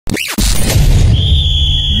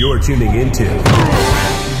You're tuning into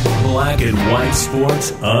Black and White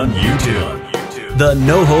Sports on YouTube. The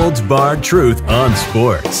no-holds-barred truth on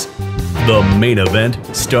sports. The main event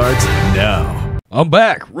starts now. I'm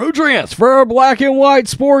back. Rodrance for Black and White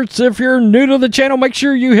Sports. If you're new to the channel, make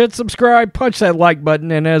sure you hit subscribe, punch that like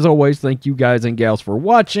button, and as always, thank you guys and gals for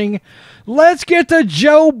watching. Let's get to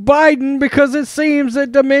Joe Biden, because it seems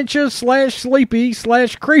that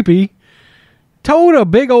dementia/sleepy/creepy told a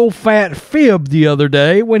big old fat fib the other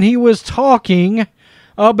day when he was talking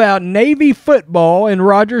about Navy football and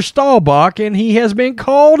Roger Staubach, and he has been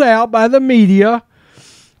called out by the media.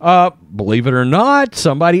 Believe it or not,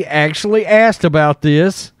 somebody actually asked about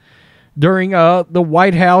this during the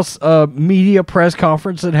White House media press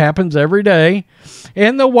conference that happens every day.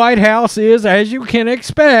 And the White House is, as you can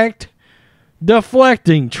expect,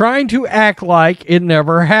 deflecting, trying to act like it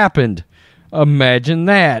never happened. Imagine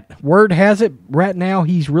that. Word has it right now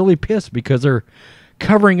he's really pissed because they're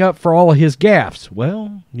covering up for all of his gaffes.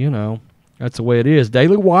 Well, you know, that's the way it is.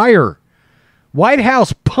 Daily Wire. White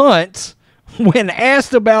House punts when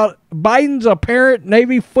asked about Biden's apparent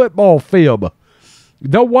Navy football fib.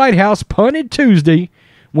 The White House punted Tuesday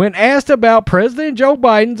when asked about President Joe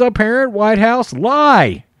Biden's apparent White House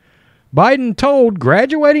lie. Biden told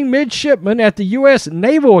graduating midshipmen at the U.S.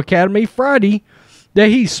 Naval Academy Friday that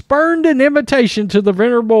he spurned an invitation to the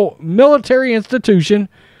venerable military institution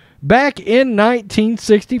back in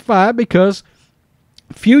 1965 because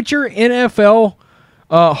future NFL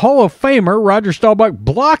Hall of Famer Roger Staubach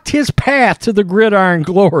blocked his path to the gridiron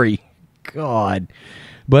glory. God.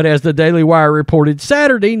 But as the Daily Wire reported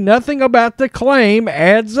Saturday, nothing about the claim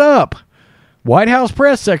adds up. White House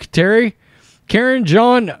Press Secretary Karen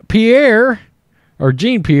Jean-Pierre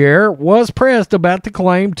was pressed about the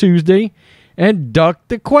claim Tuesday and ducked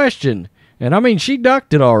the question. And I mean, she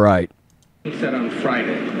ducked it all right. He said on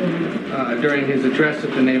Friday during his address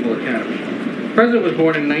at the Naval Academy. The president was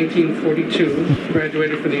born in 1942,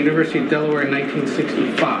 graduated from the University of Delaware in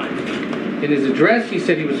 1965. In his address, he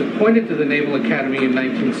said he was appointed to the Naval Academy in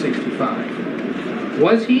 1965.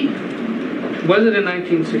 Was he? Was it in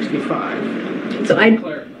 1965? So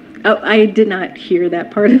I did not hear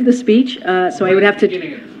that part of the speech, so I would have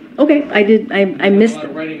to. Okay, I did. I missed. A lot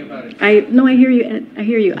of writing about it. I hear you. I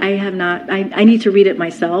hear you. I have not. I need to read it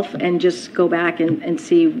myself and just go back and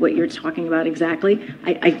see what you're talking about exactly.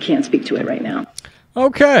 I can't speak to it right now.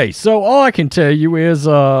 Okay, so all I can tell you is,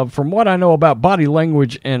 from what I know about body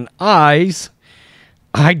language and eyes,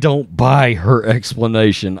 I don't buy her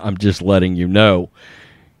explanation. I'm just letting you know.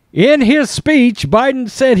 In his speech, Biden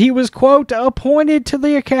said he was, quote, appointed to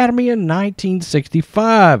the Academy in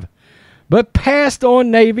 1965, but passed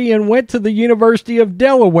on Navy and went to the University of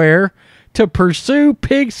Delaware to pursue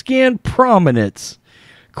pigskin prominence.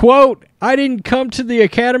 Quote, I didn't come to the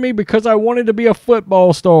Academy because I wanted to be a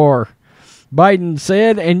football star, Biden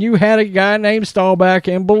said, and you had a guy named Staubach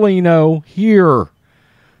and Bellino here.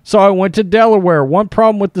 So I went to Delaware. One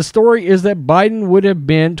problem with the story is that Biden would have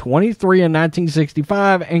been 23 in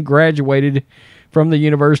 1965 and graduated from the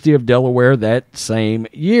University of Delaware that same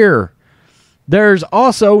year. There's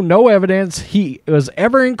also no evidence he was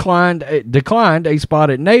ever declined a spot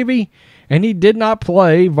at Navy, and he did not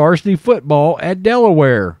play varsity football at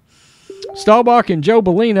Delaware. Staubach and Joe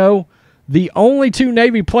Bellino, the only two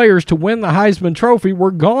Navy players to win the Heisman Trophy,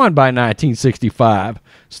 were gone by 1965.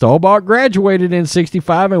 Staubach graduated in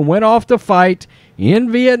 65 and went off to fight in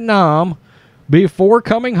Vietnam before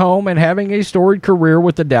coming home and having a storied career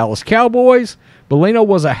with the Dallas Cowboys. Bellino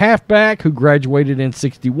was a halfback who graduated in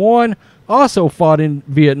 61, also fought in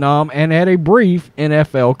Vietnam, and had a brief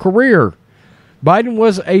NFL career. Biden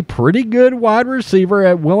was a pretty good wide receiver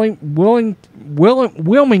at Wilmington's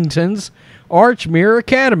Archmere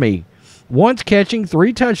Academy, once catching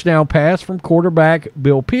 3 touchdown passes from quarterback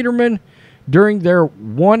Bill Peterman during their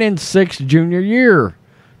 1-6 junior year.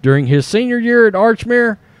 During his senior year at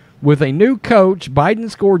Archmere, with a new coach, Biden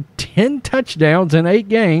scored 10 touchdowns in 8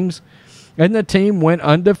 games, and the team went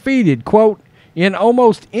undefeated. Quote, in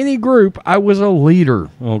almost any group, I was a leader.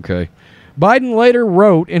 Okay. Biden later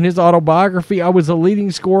wrote in his autobiography, I was a leading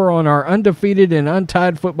scorer on our undefeated and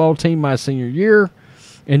untied football team my senior year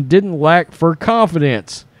and didn't lack for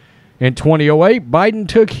confidence. In 2008, Biden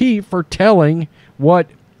took heat for telling what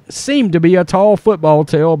seemed to be a tall football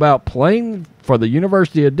tale about playing for the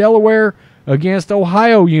University of Delaware against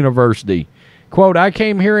Ohio University. Quote, I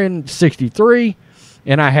came here in 63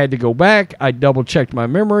 and I had to go back. I double-checked my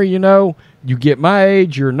memory, you know. You get my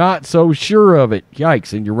age, you're not so sure of it.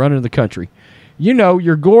 Yikes, and you're running the country. You know,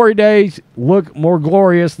 your glory days look more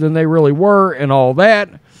glorious than they really were and all that.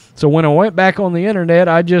 So when I went back on the internet,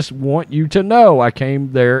 I just want you to know I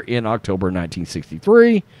came there in October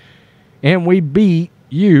 1963, and we beat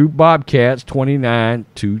you Bobcats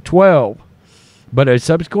 29-12. But a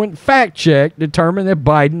subsequent fact check determined that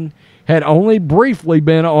Biden had only briefly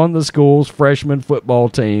been on the school's freshman football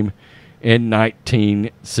team in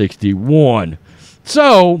 1961.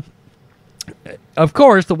 So, of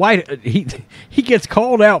course, he gets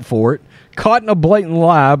called out for it, caught in a blatant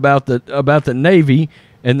lie about the Navy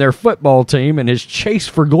and their football team and his chase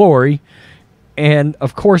for glory. And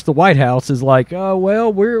of course, the White House is like, "Oh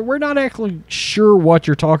well, we're not actually sure what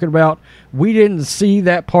you're talking about. We didn't see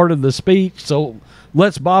that part of the speech, so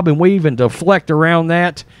let's bob and weave and deflect around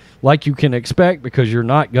that, like you can expect, because you're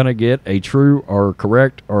not going to get a true or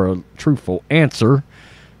correct or a truthful answer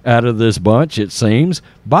out of this bunch, it seems."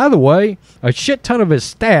 By the way, a shit ton of his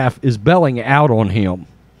staff is belling out on him.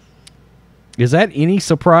 Is that any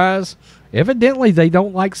surprise? Evidently, they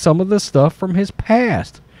don't like some of the stuff from his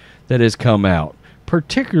past that has come out,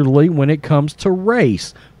 particularly when it comes to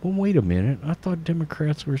race. Well, wait a minute. I thought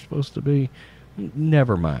Democrats were supposed to be...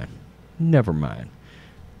 Never mind.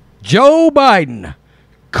 Joe Biden,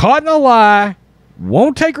 caught in a lie,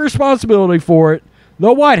 won't take responsibility for it.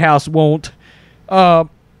 The White House won't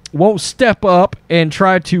step up and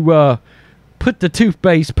try to put the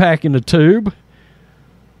toothpaste back in the tube.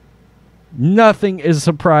 Nothing is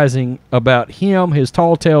surprising about him, his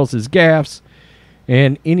tall tales, his gaffes,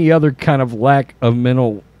 and any other kind of lack of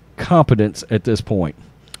mental competence at this point.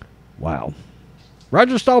 Wow.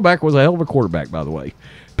 Roger Staubach was a hell of a quarterback, by the way.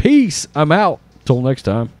 Peace. I'm out. Till next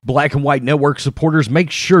time. Black and White Network supporters, make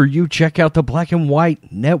sure you check out the Black and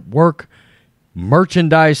White Network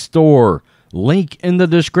merchandise store. Link in the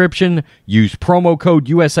description. Use promo code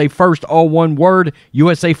USA First, all one word.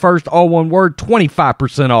 USA First, all one word.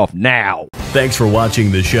 25% off now. Thanks for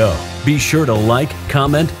watching the show. Be sure to like,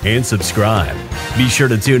 comment, and subscribe. Be sure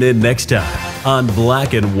to tune in next time on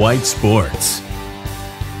Black and White Sports.